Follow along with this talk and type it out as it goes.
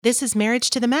This is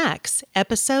Marriage to the Max,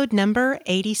 episode number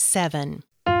 87.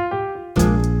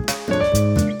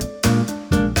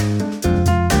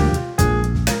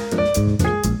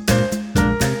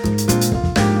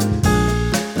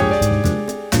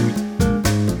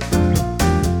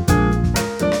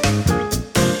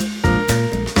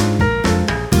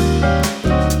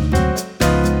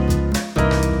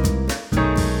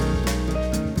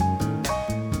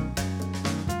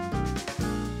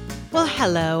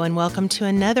 Hello, and welcome to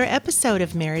another episode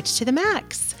of Marriage to the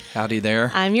Max. Howdy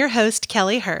there. I'm your host,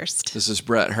 Kelly Hurst. This is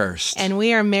Brett Hurst. And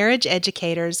we are marriage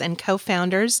educators and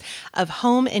co-founders of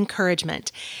Home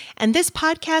Encouragement. And this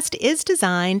podcast is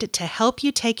designed to help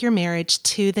you take your marriage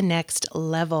to the next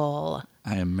level.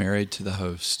 I am married to the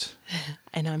host.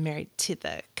 And I'm married to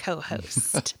the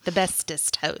co-host, the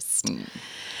bestest host.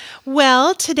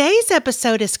 Well, today's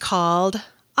episode is called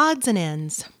Odds and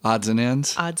Ends. Odds and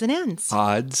Ends? Odds and Ends.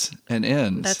 Odds and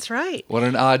Ends. That's right. What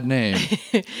an odd name.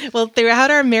 Well,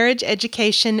 throughout our marriage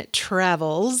education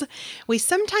travels, we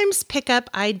sometimes pick up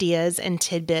ideas and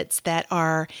tidbits that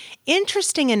are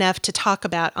interesting enough to talk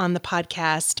about on the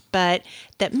podcast, but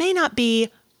that may not be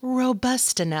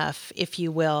robust enough, if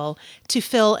you will, to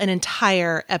fill an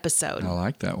entire episode. I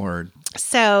like that word.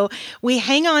 So we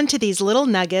hang on to these little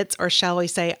nuggets, or shall we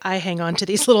say, I hang on to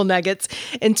these little nuggets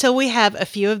until we have a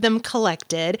few of them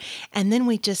collected, and then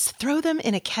we just throw them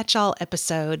in a catch-all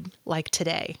episode like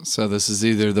today. So this is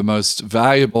either the most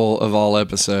valuable of all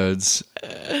episodes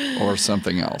or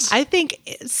something else. I think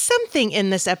something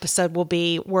in this episode will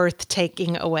be worth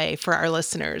taking away for our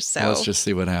listeners. So let's just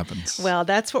see what happens. Well,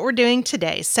 that's what we're doing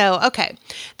today. So, okay,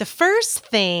 the first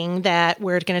thing that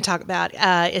we're going to talk about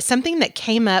is something that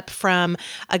came up from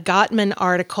a Gottman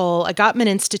article, a Gottman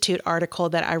Institute article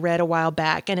that I read a while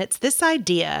back. And it's this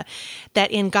idea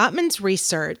that in Gottman's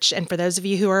research, and for those of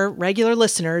you who are regular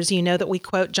listeners, you know that we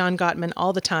quote John Gottman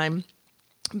all the time.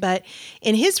 But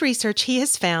in his research, he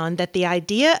has found that the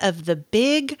idea of the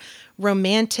big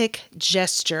romantic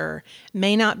gesture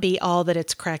may not be all that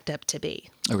it's cracked up to be.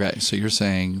 Okay, so you're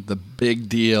saying the big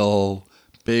deal,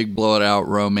 big blow it out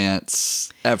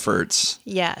romance efforts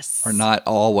are not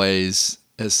always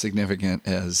as significant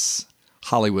as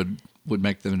Hollywood would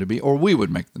make them to be, or we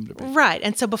would make them to be. Right.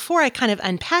 And so before I kind of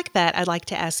unpack that, I'd like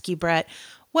to ask you, Brett,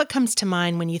 what comes to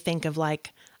mind when you think of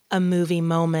like a movie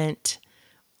moment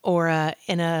or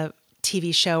in a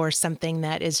TV show or something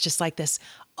that is just like this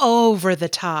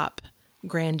over-the-top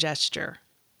grand gesture?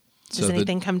 Does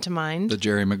anything come to mind? The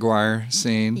Jerry Maguire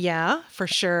scene? Yeah, for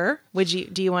sure.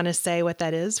 Do you want to say what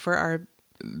that is for our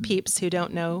peeps who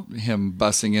don't know? Him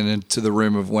busting into the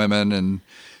room of women and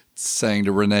saying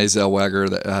to Renee Zellweger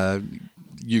that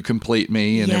you complete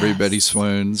me, and everybody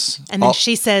swoons. And then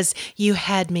she says, "You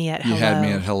had me at hello." You had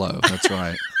me at hello. That's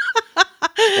right.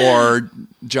 Or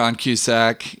John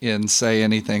Cusack in Say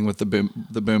Anything with the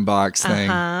boombox thing.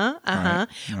 Right.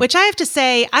 Which I have to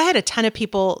say, I had a ton of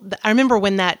people. I remember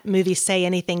when that movie Say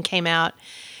Anything came out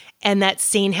and that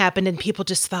scene happened and people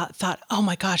just thought, oh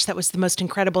my gosh, that was the most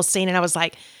incredible scene. And I was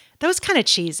like, that was kind of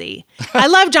cheesy. I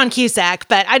love John Cusack,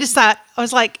 but I just thought, I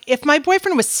was like, if my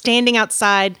boyfriend was standing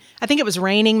outside, I think it was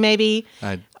raining maybe,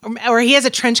 or he has a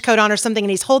trench coat on or something, and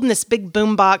he's holding this big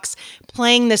boom box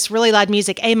playing this really loud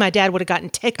music, my dad would have gotten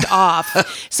ticked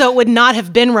off. So it would not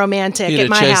have been romantic at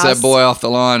my house. He'd have chased that boy off the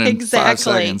lawn in 5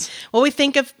 seconds. Well, we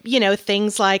think of,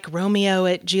 things like Romeo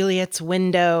at Juliet's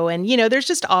window, and, there's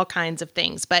just all kinds of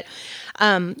things. But,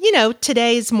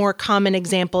 today's more common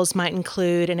examples might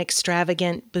include an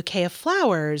extravagant bouquet of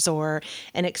flowers, or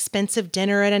an expensive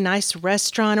dinner at a nice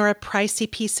restaurant, or a pricey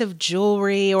piece of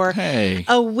jewelry, or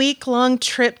a week-long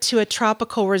trip to a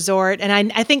tropical resort.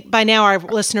 And I think by now our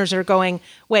listeners are going,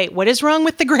 wait, what is wrong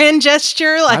with the grand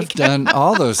gesture? I've done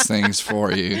all those things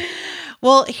for you.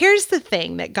 Well, here's the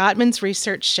thing that Gottman's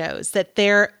research shows, that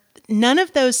none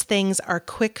of those things are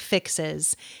quick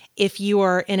fixes if you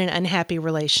are in an unhappy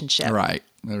relationship. Right.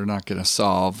 They're not going to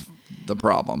solve the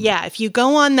problem. Yeah. If you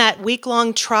go on that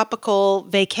week-long tropical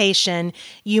vacation,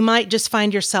 you might just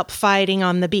find yourself fighting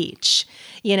on the beach,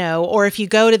 or if you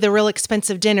go to the real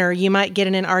expensive dinner, you might get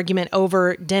in an argument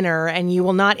over dinner and you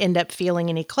will not end up feeling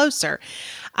any closer.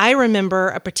 I remember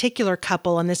a particular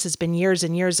couple, and this has been years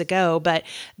and years ago, but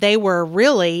they were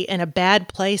really in a bad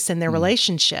place in their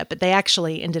relationship. They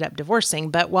actually ended up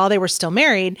divorcing. But while they were still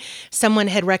married, someone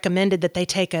had recommended that they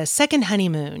take a second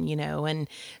honeymoon, and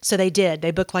so they did.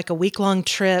 They booked like a week-long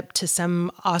trip to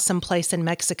some awesome place in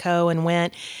Mexico and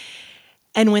went.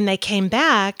 And when they came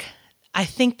back, I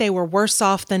think they were worse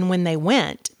off than when they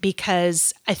went,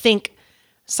 because I think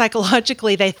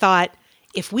psychologically they thought,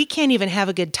 if we can't even have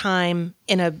a good time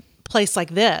in a place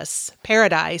like this,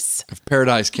 paradise. If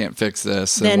paradise can't fix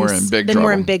this, then we're in big trouble. Then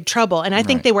we're in big trouble. And I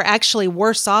think they were actually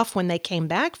worse off when they came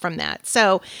back from that.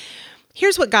 So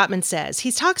here's what Gottman says.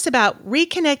 He talks about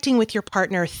reconnecting with your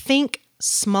partner. Think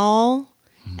small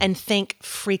and think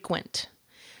frequent.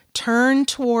 Turn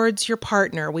towards your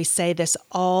partner. We say this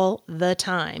all the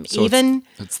time. So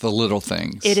it's the little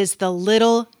things. It is the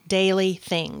little daily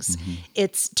things. Mm-hmm.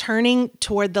 It's turning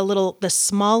toward the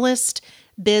smallest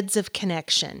bids of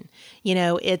connection.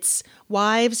 It's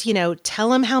wives,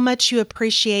 tell him how much you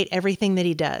appreciate everything that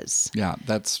he does. Yeah,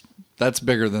 that's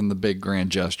bigger than the big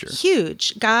grand gesture.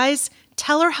 Huge. Guys,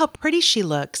 tell her how pretty she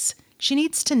looks. She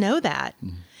needs to know that.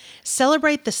 Mm-hmm.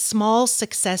 Celebrate the small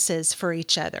successes for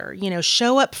each other.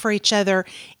 Show up for each other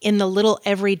in the little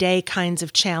everyday kinds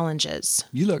of challenges.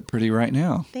 You look pretty right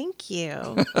now. Thank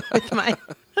you. With my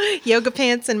yoga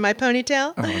pants and my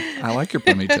ponytail. Oh, I like your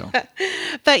ponytail.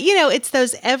 But, it's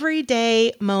those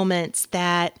everyday moments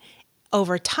that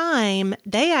over time,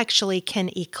 they actually can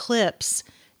eclipse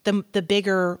the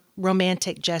bigger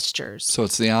romantic gestures. So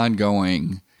it's the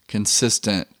ongoing,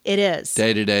 consistent, it is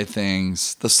day-to-day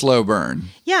things, the slow burn.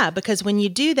 Yeah, because when you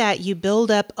do that, you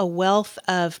build up a wealth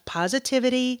of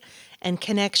positivity and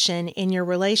connection in your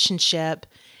relationship.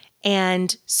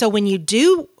 And so when you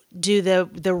do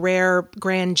the rare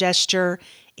grand gesture,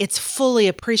 it's fully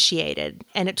appreciated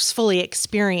and it's fully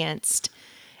experienced.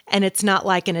 And it's not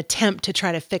like an attempt to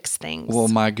try to fix things. Well,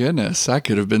 my goodness, I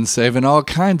could have been saving all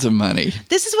kinds of money.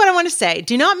 This is what I want to say.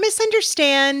 Do not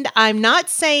misunderstand. I'm not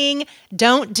saying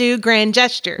don't do grand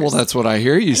gestures. Well, that's what I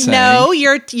hear you saying. No,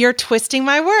 you're twisting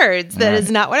my words. That is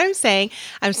not what I'm saying.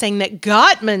 I'm saying that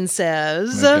Gottman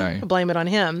says, blame it on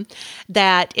him,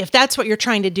 that if that's what you're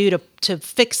trying to do to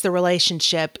fix the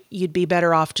relationship, you'd be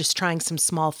better off just trying some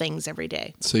small things every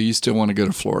day. So you still want to go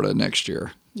to Florida next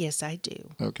year? Yes, I do.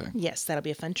 Okay. Yes, that'll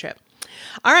be a fun trip.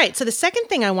 All right. So the second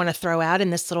thing I want to throw out in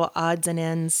this little odds and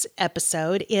ends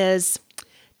episode is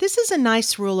this is a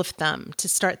nice rule of thumb to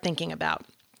start thinking about.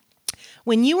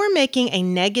 When you are making a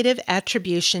negative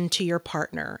attribution to your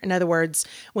partner, in other words,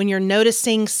 when you're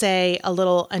noticing, say, a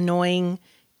little annoying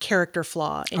character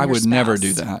flaw in your spouse. I would never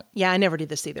do that. Yeah, I never do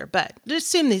this either, but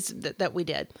assume that we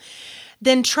did.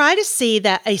 Then try to see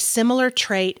that a similar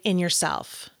trait in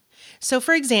yourself. So,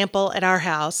 for example, at our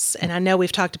house, and I know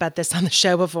we've talked about this on the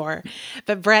show before,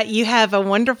 but Brett, you have a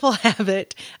wonderful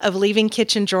habit of leaving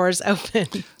kitchen drawers open.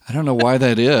 I don't know why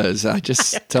that is. I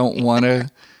just don't want to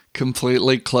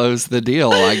completely close the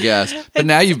deal, I guess. But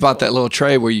now you've bought that little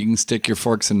tray where you can stick your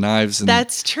forks and knives.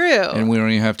 That's true. And we don't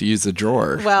even have to use the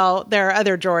drawer. Well, there are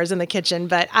other drawers in the kitchen,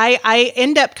 but I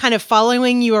end up kind of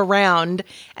following you around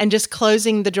and just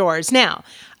closing the drawers. Now,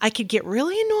 I could get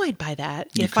really annoyed by that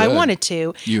if I wanted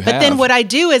to. But then what I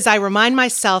do is I remind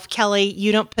myself, Kelly,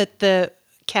 you don't put the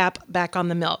cap back on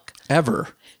the milk. Ever.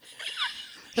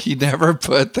 You never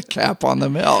put the cap on the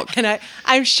milk. And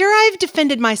I'm sure I've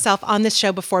defended myself on this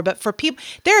show before, but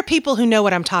there are people who know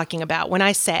what I'm talking about when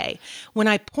I say, when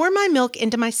I pour my milk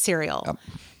into my cereal,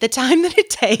 the time that it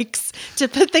takes to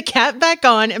put the cap back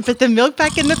on and put the milk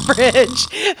back in the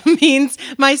fridge means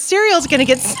my cereal's going to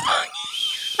get soggy.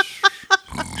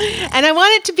 And I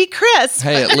want it to be crisp.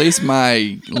 Hey, at least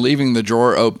my leaving the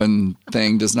drawer open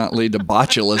thing does not lead to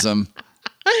botulism.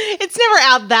 It's never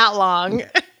out that long.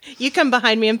 You come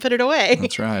behind me and put it away.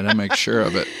 That's right. I make sure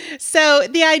of it. So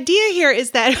the idea here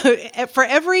is that for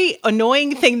every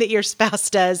annoying thing that your spouse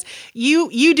does,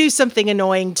 you do something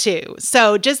annoying too.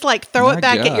 So just like throw it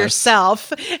back at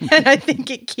yourself. And I think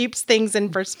it keeps things in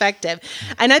perspective.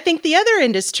 And I think the other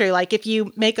end is true. Like if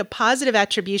you make a positive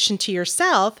attribution to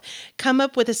yourself, come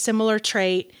up with a similar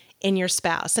trait in your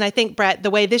spouse. And I think, Brett,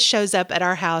 the way this shows up at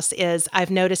our house is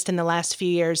I've noticed in the last few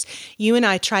years, you and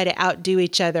I try to outdo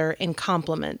each other in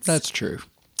compliments. That's true.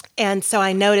 And so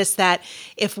I noticed that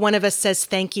if one of us says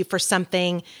thank you for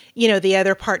something, the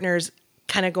other partner's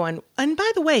kind of going, and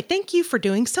by the way, thank you for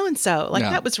doing so-and-so.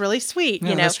 That was really sweet.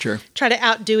 That's true. Try to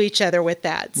outdo each other with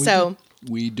that.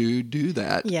 We do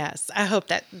that. Yes. I hope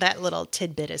that little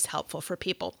tidbit is helpful for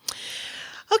people.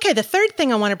 Okay, the third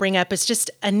thing I want to bring up is just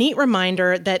a neat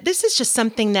reminder that this is just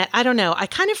something that, I don't know, I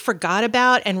kind of forgot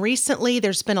about. And recently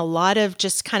there's been a lot of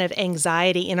just kind of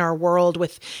anxiety in our world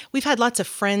we've had lots of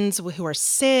friends who are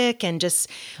sick and just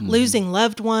losing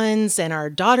loved ones. And our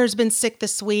daughter's been sick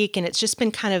this week. And it's just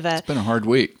been it's been a hard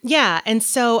week. Yeah. And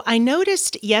so I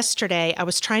noticed yesterday I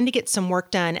was trying to get some work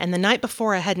done. And the night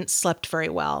before I hadn't slept very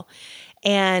well.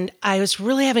 And I was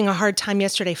really having a hard time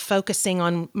yesterday focusing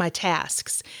on my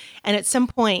tasks. And at some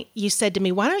point you said to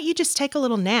me, why don't you just take a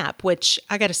little nap? Which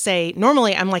I got to say,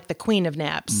 normally I'm like the queen of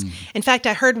naps. In fact,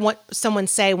 I heard someone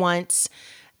say once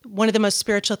one of the most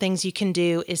spiritual things you can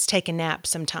do is take a nap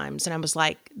sometimes. And I was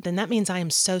like, then that means I am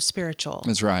so spiritual.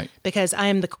 That's right. Because I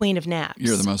am the queen of naps.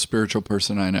 You're the most spiritual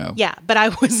person I know. Yeah, but I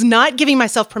was not giving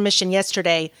myself permission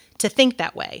yesterday to think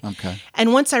that way. Okay.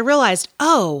 And once I realized,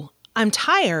 oh, I'm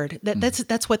tired.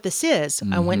 That's what this is.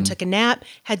 I went and took a nap,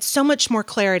 had so much more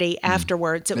clarity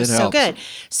afterwards. It was so good.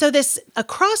 So this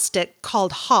acrostic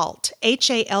called HALT,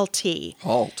 H-A-L-T.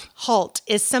 HALT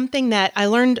is something that I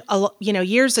learned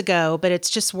years ago, but it's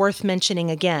just worth mentioning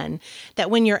again, that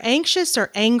when you're anxious or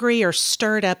angry or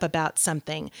stirred up about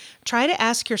something, try to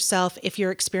ask yourself if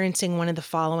you're experiencing one of the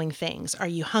following things. Are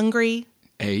you hungry?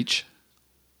 H.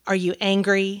 Are you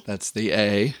angry? That's the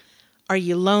A. Are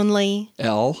you lonely?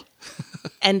 L.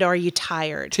 And are you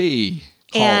tired? T.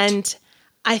 Halt. And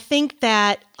I think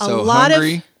that so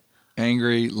hungry,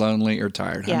 angry, lonely, or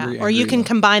tired. Yeah, hungry, or angry, you can lonely.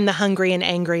 combine the hungry and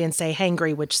angry and say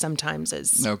hangry, which sometimes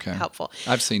is helpful.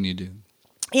 I've seen you do.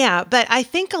 Yeah, but I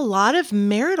think a lot of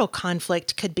marital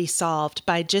conflict could be solved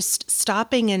by just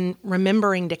stopping and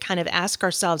remembering to kind of ask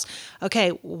ourselves,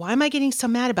 okay, why am I getting so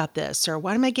mad about this? Or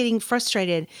why am I getting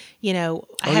frustrated? I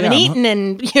haven't eaten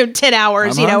in 10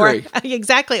 hours, I'm hungry. or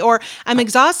exactly. Or I'm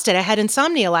exhausted. I had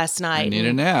insomnia last night. I need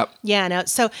a nap. Yeah, no.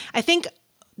 So I think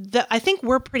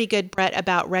we're pretty good, Brett,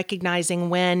 about recognizing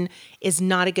when is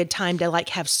not a good time to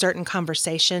have certain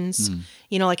conversations.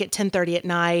 Like at 10:30 at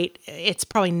night, it's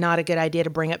probably not a good idea to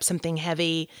bring up something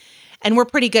heavy. And we're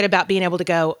pretty good about being able to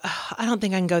go, I don't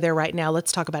think I can go there right now.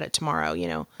 Let's talk about it tomorrow,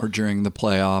 Or during the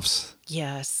playoffs.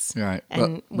 Yes. Right.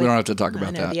 And we don't have to talk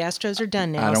about that. The Astros are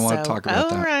done now. I don't want to talk about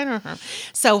that. Right. Uh-huh.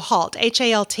 So HALT,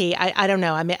 H-A-L-T. I don't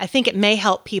know. I mean, I think it may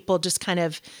help people just kind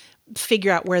of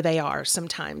figure out where they are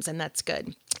sometimes, and that's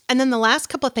good. And then the last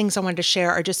couple of things I wanted to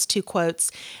share are just two quotes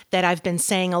that I've been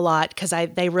saying a lot because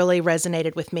they really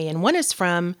resonated with me. And one is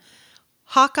from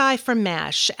Hawkeye from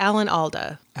MASH, Alan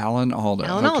Alda. Alan Alda.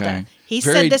 Okay. He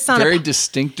said this on very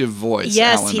distinctive voice.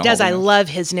 Yes, Alan he does. Alda. I love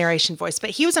his narration voice. But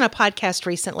he was on a podcast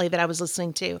recently that I was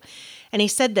listening to, and he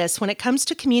said this: when it comes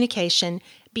to communication,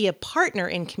 be a partner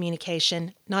in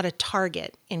communication, not a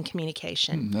target in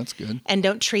communication. That's good. And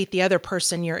don't treat the other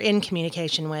person you're in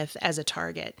communication with as a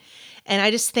target. And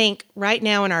I just think right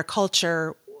now in our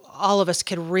culture, all of us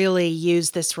could really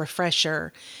use this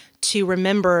refresher to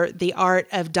remember the art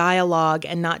of dialogue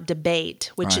and not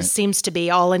debate, which seems to be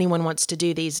all anyone wants to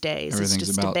do these days. Everything's is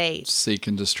just about debate. Seek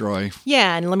and destroy.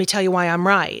 Yeah, and let me tell you why I'm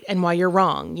right and why you're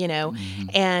wrong,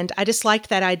 And I just liked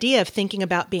that idea of thinking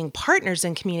about being partners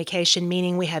in communication,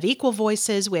 meaning we have equal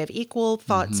voices, we have equal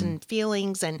thoughts and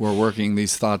feelings, and we're working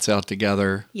these thoughts out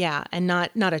together. Yeah, and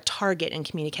not a target in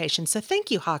communication. So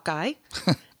thank you, Hawkeye.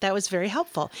 That was very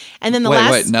helpful. And then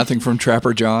Wait, nothing from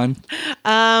Trapper John?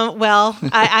 Well,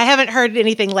 I haven't heard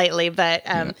anything lately, but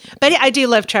I do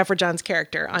love Trapper John's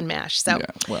character on MASH. So,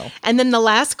 And then the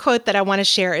last quote that I want to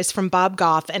share is from Bob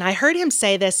Goff, and I heard him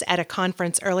say this at a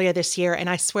conference earlier this year, and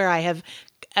I swear I have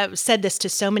said this to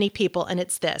so many people, and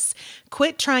it's this: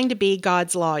 quit trying to be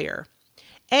God's lawyer.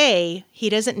 A, he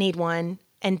doesn't need one.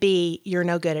 And B, you're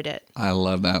no good at it. I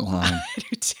love that line. I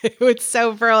do too. It's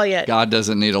so brilliant. God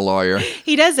doesn't need a lawyer.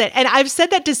 He doesn't. And I've said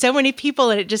that to so many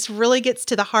people, and it just really gets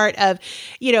to the heart of,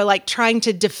 trying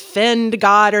to defend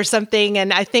God or something.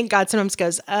 And I think God sometimes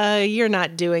goes, you're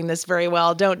not doing this very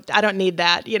well. I don't need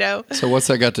that, So what's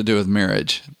that got to do with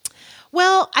marriage?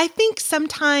 Well, I think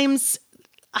sometimes,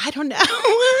 I don't know.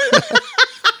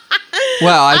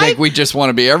 Well, I think we just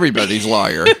want to be everybody's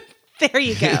lawyer. There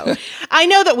you go. I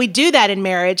know that we do that in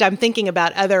marriage. I'm thinking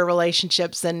about other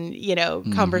relationships and,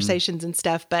 conversations and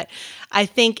stuff. But I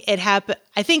think I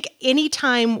think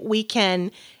anytime we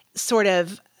can sort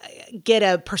of get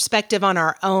a perspective on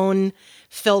our own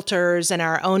filters and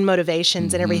our own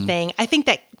motivations and everything, I think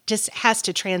that just has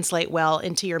to translate well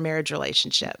into your marriage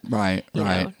relationship. Right.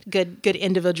 Good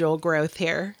individual growth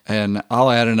here. And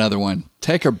I'll add another one.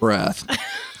 Take a breath.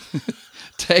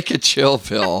 Take a chill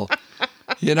pill.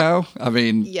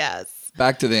 Yes.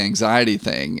 Back to the anxiety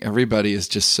thing. Everybody is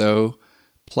just so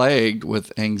plagued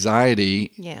with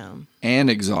anxiety and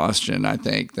exhaustion, I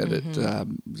think, that it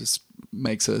just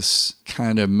makes us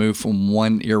kind of move from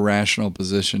one irrational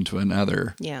position to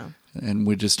another. Yeah. And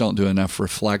we just don't do enough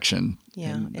reflection.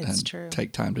 Yeah, it's true.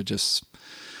 Take time to just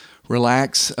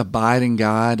relax, abide in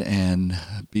God, and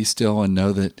be still and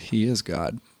know that He is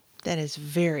God. That is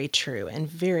very true and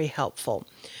very helpful.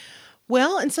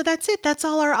 Well, and so that's it. That's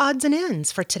all our odds and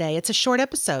ends for today. It's a short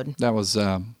episode. That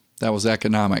was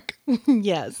economic.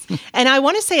 Yes. And I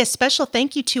want to say a special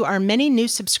thank you to our many new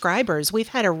subscribers. We've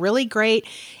had a really great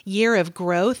year of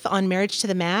growth on Marriage to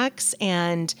the Max,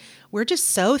 and we're just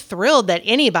so thrilled that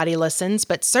anybody listens,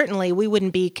 but certainly we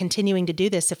wouldn't be continuing to do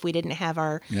this if we didn't have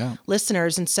our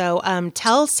listeners. And so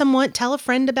tell a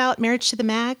friend about Marriage to the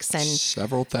Max. And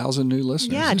several thousand new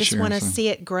listeners. Yeah, I just want to see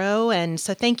it grow. And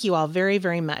so thank you all very,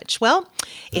 very much. Well,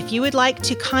 if you would like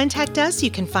to contact us, you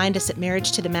can find us at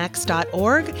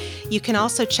marriagetothemax.org. You can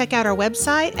also check out our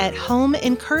website at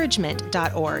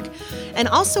homeencouragement.org. And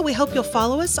also, we hope you'll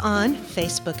follow us on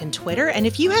Facebook and Twitter. And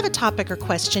if you have a topic or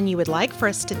question you would like for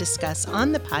us to discuss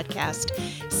on the podcast,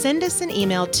 send us an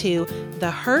email to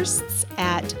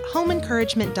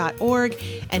thehursts@homeencouragement.org,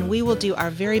 and we will do our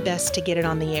very best to get it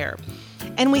on the air.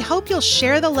 And we hope you'll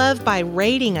share the love by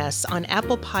rating us on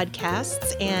Apple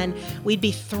Podcasts, and we'd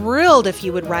be thrilled if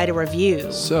you would write a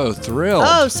review. So thrilled.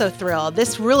 Oh, so thrilled.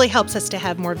 This really helps us to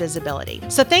have more visibility.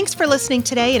 So thanks for listening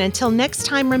today, and until next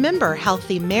time, remember,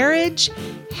 healthy marriage,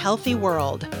 healthy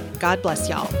world. God bless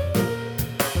y'all.